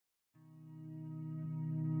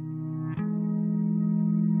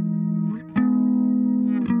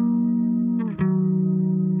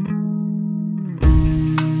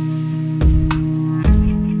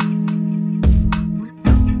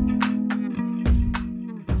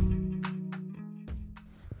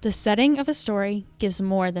The setting of a story gives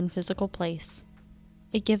more than physical place.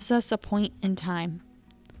 It gives us a point in time.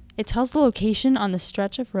 It tells the location on the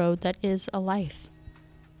stretch of road that is a life.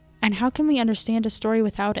 And how can we understand a story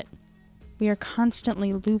without it? We are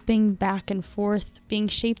constantly looping back and forth, being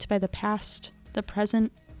shaped by the past, the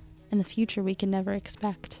present, and the future we can never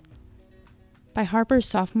expect. By Harper's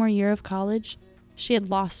sophomore year of college, she had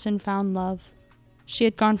lost and found love. She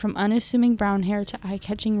had gone from unassuming brown hair to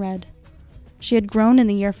eye-catching red. She had grown in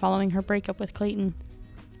the year following her breakup with Clayton,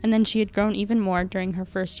 and then she had grown even more during her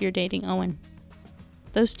first year dating Owen.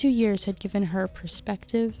 Those 2 years had given her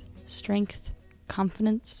perspective, strength,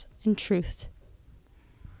 confidence, and truth.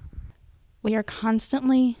 We are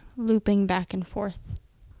constantly looping back and forth,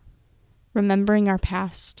 remembering our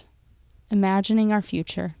past, imagining our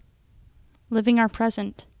future, living our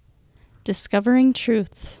present, discovering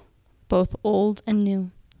truths, both old and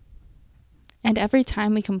new. And every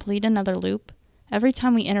time we complete another loop, every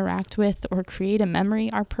time we interact with or create a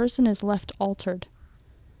memory, our person is left altered.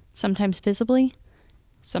 Sometimes visibly,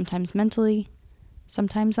 sometimes mentally,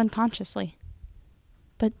 sometimes unconsciously.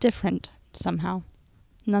 But different, somehow,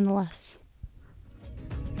 nonetheless.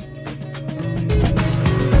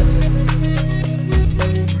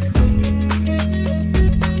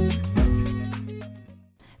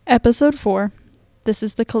 Episode 4. This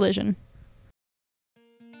is the collision.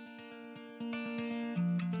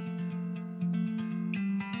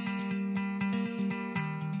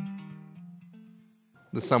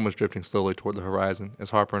 The sun was drifting slowly toward the horizon as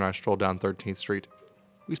Harper and I strolled down 13th Street.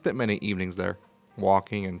 We spent many evenings there,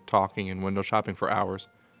 walking and talking and window shopping for hours,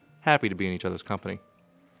 happy to be in each other's company.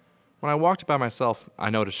 When I walked by myself, I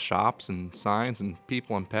noticed shops and signs and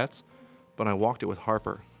people and pets, but when I walked it with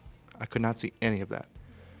Harper, I could not see any of that.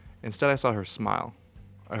 Instead, I saw her smile.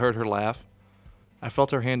 I heard her laugh. I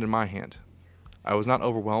felt her hand in my hand. I was not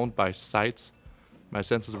overwhelmed by sights. My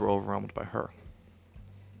senses were overwhelmed by her.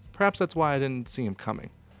 Perhaps that's why I didn't see him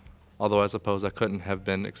coming, although I suppose I couldn't have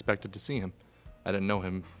been expected to see him. I didn't know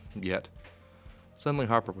him yet. Suddenly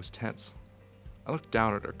Harper was tense. I looked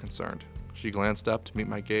down at her, concerned. She glanced up to meet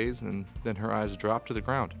my gaze, and then her eyes dropped to the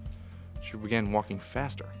ground. She began walking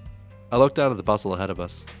faster. I looked out at the bustle ahead of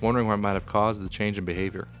us, wondering what might have caused the change in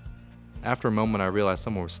behavior. After a moment, I realized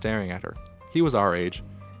someone was staring at her. He was our age.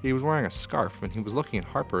 He was wearing a scarf, and he was looking at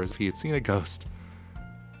Harper as if he had seen a ghost.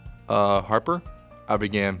 Harper? I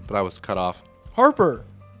began, but I was cut off. Harper!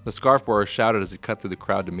 The scarf wearer shouted as he cut through the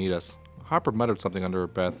crowd to meet us. Harper muttered something under her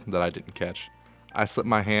breath that I didn't catch. I slipped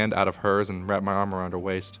my hand out of hers and wrapped my arm around her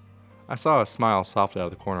waist. I saw a smile softly out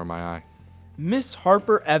of the corner of my eye. Miss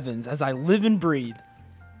Harper Evans, as I live and breathe.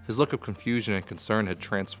 His look of confusion and concern had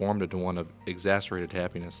transformed into one of exasperated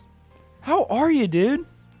happiness. How are you, dude?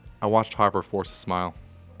 I watched Harper force a smile.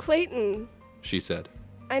 Clayton, She said.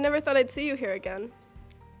 I never thought I'd see you here again.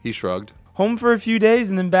 He shrugged. Home for a few days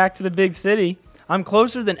and then back to the big city. I'm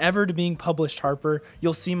closer than ever to being published, Harper.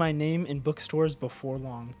 You'll see my name in bookstores before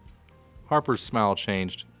long. Harper's smile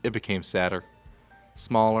changed. It became sadder,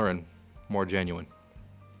 smaller, and more genuine.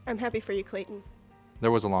 I'm happy for you, Clayton.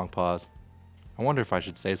 There was a long pause. I wonder if I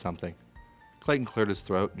should say something. Clayton cleared his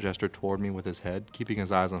throat, gestured toward me with his head, keeping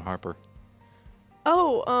his eyes on Harper.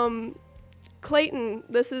 Oh, Clayton,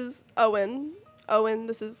 this is Owen. Owen,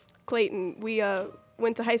 this is Clayton. We,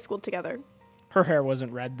 went to high school together. Her hair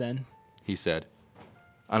wasn't red then. He said.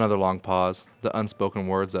 Another long pause. The unspoken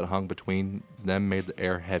words that hung between them made the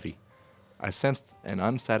air heavy. I sensed an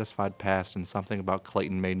unsatisfied past, and something about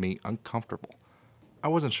Clayton made me uncomfortable. I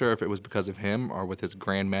wasn't sure if it was because of him or with his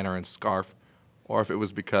grand manner and scarf, or if it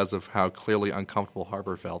was because of how clearly uncomfortable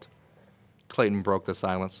Harper felt. Clayton broke the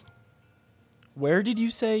silence. Where did you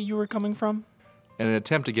say you were coming from? In an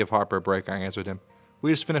attempt to give Harper a break, I answered him.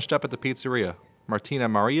 We just finished up at the pizzeria. Martina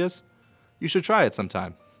Maria's? You should try it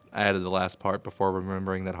sometime. I added the last part before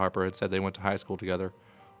remembering that Harper had said they went to high school together.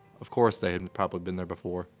 Of course, they had probably been there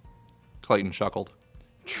before. Clayton chuckled.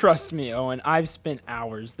 Trust me, Owen, I've spent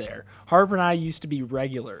hours there. Harper and I used to be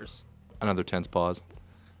regulars. Another tense pause.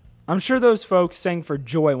 I'm sure those folks sang for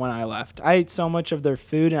joy when I left. I ate so much of their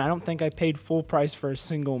food, and I don't think I paid full price for a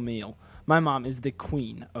single meal. My mom is the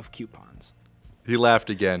queen of coupons. He laughed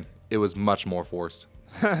again. It was much more forced.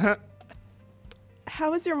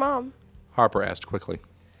 How is your mom? Harper asked quickly.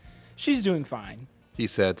 She's doing fine. He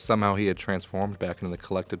said somehow he had transformed back into the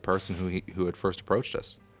collected person who had first approached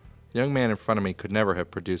us. The young man in front of me could never have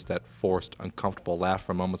produced that forced, uncomfortable laugh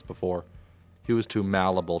from moments before. He was too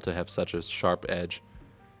malleable to have such a sharp edge.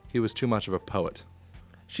 He was too much of a poet.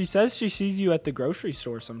 She says she sees you at the grocery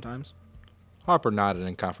store sometimes. Harper nodded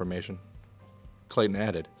in confirmation. Clayton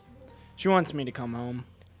added. She wants me to come home.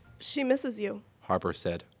 She misses you. Harper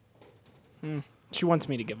said. She wants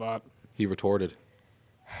me to give up. He retorted.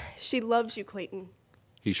 She loves you, Clayton.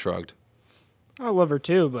 He shrugged. I love her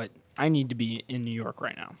too, but I need to be in New York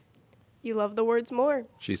right now. You love the words more.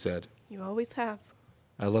 She said. You always have.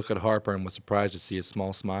 I looked at Harper and was surprised to see a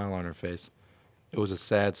small smile on her face. It was a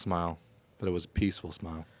sad smile, but it was a peaceful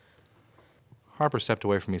smile. Harper stepped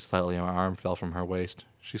away from me slightly and my arm fell from her waist.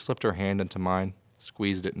 She slipped her hand into mine,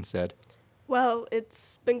 squeezed it, and said, Well,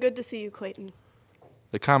 it's been good to see you, Clayton.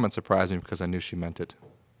 The comment surprised me because I knew she meant it.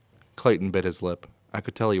 Clayton bit his lip. I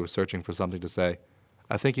could tell he was searching for something to say.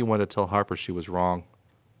 I think he wanted to tell Harper she was wrong,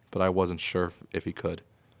 but I wasn't sure if he could.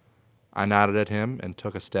 I nodded at him and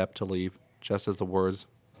took a step to leave, just as the words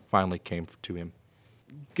finally came to him.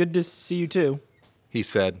 Good to see you too. He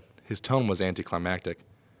said. His tone was anticlimactic.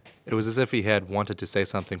 It was as if he had wanted to say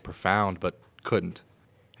something profound, but couldn't.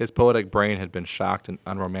 His poetic brain had been shocked and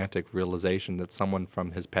unromantic realization that someone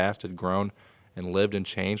from his past had grown and lived and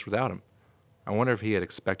changed without him. I wonder if he had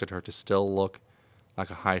expected her to still look like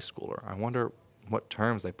a high schooler. I wonder what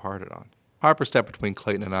terms they parted on. Harper stepped between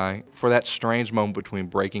Clayton and I for that strange moment between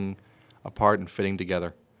breaking apart and fitting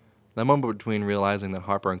together. That moment between realizing that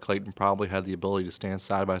Harper and Clayton probably had the ability to stand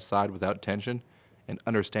side by side without tension and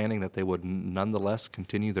understanding that they would nonetheless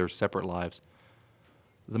continue their separate lives.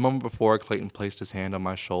 The moment before, Clayton placed his hand on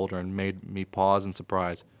my shoulder and made me pause in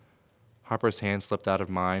surprise. Harper's hand slipped out of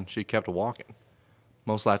mine. She kept walking,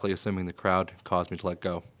 most likely assuming the crowd caused me to let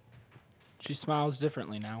go. She smiles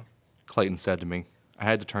differently now. Clayton said to me. I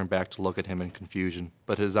had to turn back to look at him in confusion,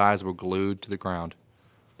 but his eyes were glued to the ground.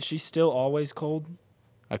 Is she still always cold?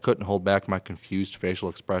 I couldn't hold back my confused facial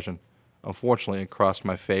expression. Unfortunately, it crossed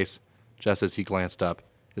my face just as he glanced up.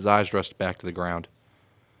 His eyes rushed back to the ground.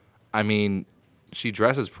 I mean, she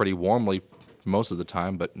dresses pretty warmly most of the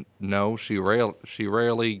time, but no, she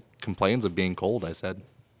rarely complains of being cold, I said.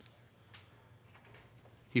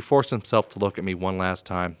 He forced himself to look at me one last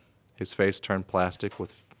time. His face turned plastic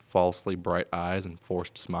with falsely bright eyes and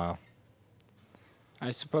forced smile.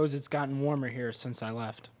 I suppose it's gotten warmer here since I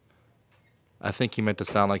left. I think he meant to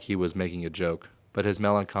sound like he was making a joke, but his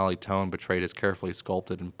melancholy tone betrayed his carefully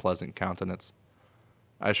sculpted and pleasant countenance.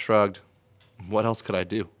 I shrugged. What else could I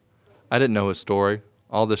do? I didn't know his story.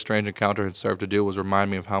 All this strange encounter had served to do was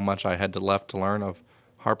remind me of how much I had left to learn of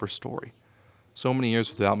Harper's story. So many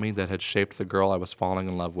years without me that had shaped the girl I was falling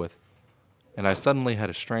in love with. And I suddenly had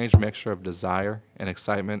a strange mixture of desire and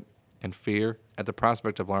excitement and fear at the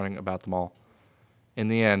prospect of learning about them all. In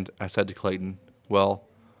the end, I said to Clayton, Well,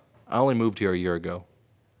 I only moved here a year ago.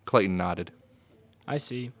 Clayton nodded. I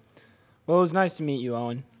see. Well, it was nice to meet you,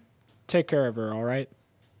 Owen. Take care of her, all right?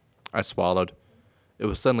 I swallowed. It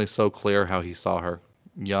was suddenly so clear how he saw her,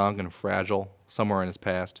 young and fragile, somewhere in his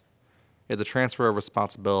past. Yet the transfer of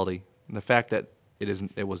responsibility, and the fact that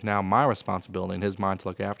it was now my responsibility in his mind to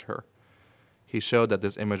look after her. He showed that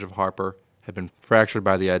this image of Harper had been fractured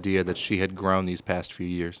by the idea that she had grown these past few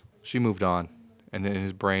years. She moved on, and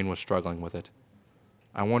his brain was struggling with it.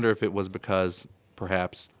 I wonder if it was because,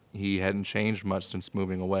 perhaps, he hadn't changed much since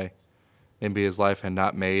moving away. Maybe his life had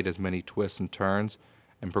not made as many twists and turns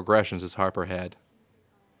and progressions as Harper had.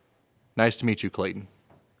 Nice to meet you, Clayton.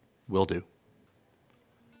 Will do.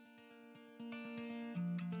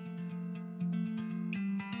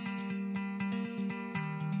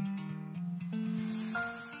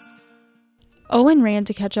 Owen ran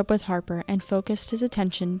to catch up with Harper and focused his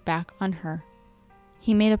attention back on her.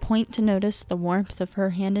 He made a point to notice the warmth of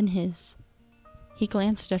her hand in his. He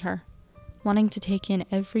glanced at her, wanting to take in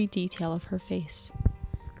every detail of her face.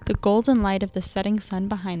 The golden light of the setting sun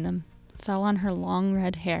behind them fell on her long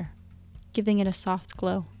red hair, giving it a soft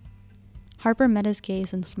glow. Harper met his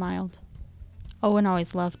gaze and smiled. Owen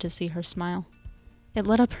always loved to see her smile. It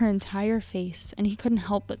lit up her entire face, and he couldn't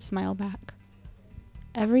help but smile back.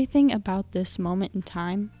 Everything about this moment in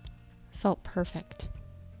time felt perfect.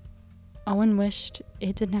 Owen wished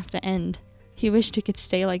it didn't have to end. He wished it could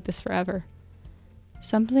stay like this forever.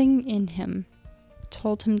 Something in him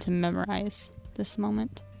told him to memorize this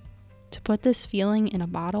moment, to put this feeling in a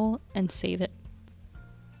bottle and save it.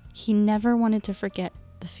 He never wanted to forget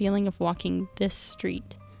the feeling of walking this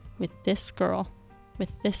street with this girl,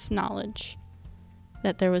 with this knowledge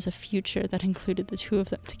that there was a future that included the two of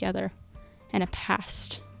them together, and a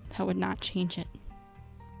past that would not change it.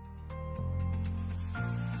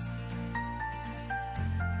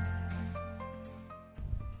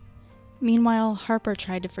 Meanwhile, Harper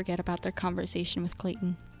tried to forget about their conversation with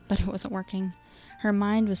Clayton, but it wasn't working. Her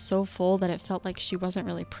mind was so full that it felt like she wasn't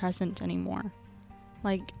really present anymore.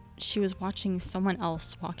 Like she was watching someone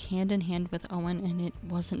else walk hand in hand with Owen and it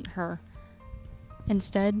wasn't her.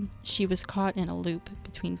 Instead, she was caught in a loop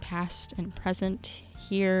between past and present,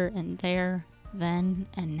 here and there, then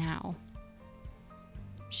and now.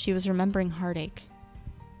 She was remembering heartache.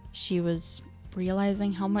 She was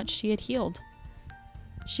realizing how much she had healed.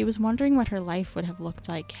 She was wondering what her life would have looked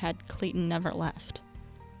like had Clayton never left.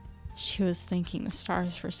 She was thanking the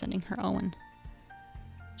stars for sending her Owen.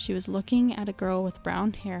 She was looking at a girl with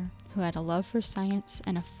brown hair who had a love for science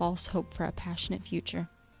and a false hope for a passionate future.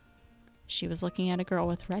 She was looking at a girl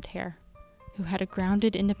with red hair who had a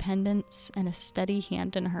grounded independence and a steady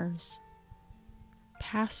hand in hers.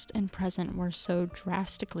 Past and present were so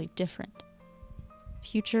drastically different.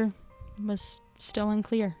 Future was still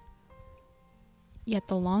unclear. Yet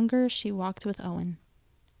the longer she walked with Owen,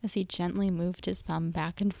 as he gently moved his thumb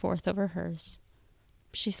back and forth over hers,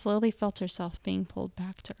 she slowly felt herself being pulled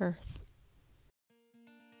back to earth.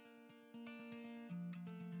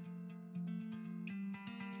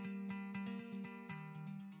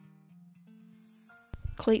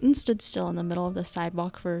 Clayton stood still in the middle of the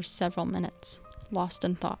sidewalk for several minutes, lost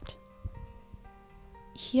in thought.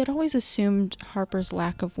 He had always assumed Harper's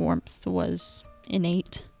lack of warmth was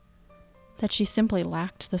innate, that she simply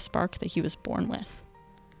lacked the spark that he was born with.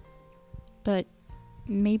 But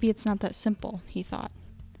maybe it's not that simple, he thought.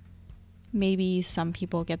 Maybe some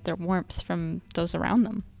people get their warmth from those around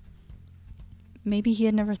them. Maybe he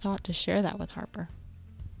had never thought to share that with Harper.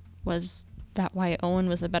 Was that why Owen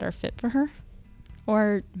was a better fit for her?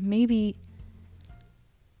 Or maybe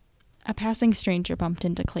a passing stranger bumped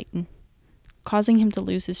into Clayton, causing him to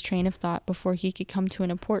lose his train of thought before he could come to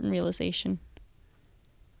an important realization.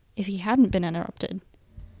 If he hadn't been interrupted,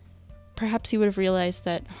 perhaps he would have realized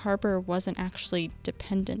that Harper wasn't actually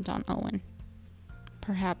dependent on Owen.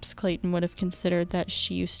 Perhaps Clayton would have considered that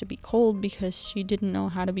she used to be cold because she didn't know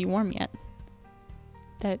how to be warm yet.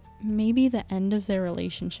 That maybe the end of their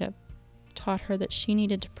relationship taught her that she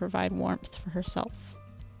needed to provide warmth for herself.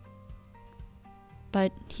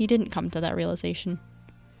 But he didn't come to that realization.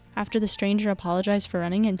 After the stranger apologized for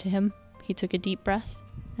running into him, he took a deep breath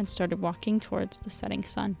and started walking towards the setting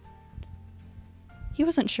sun. He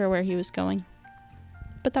wasn't sure where he was going,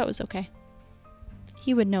 but that was okay.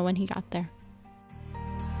 He would know when he got there.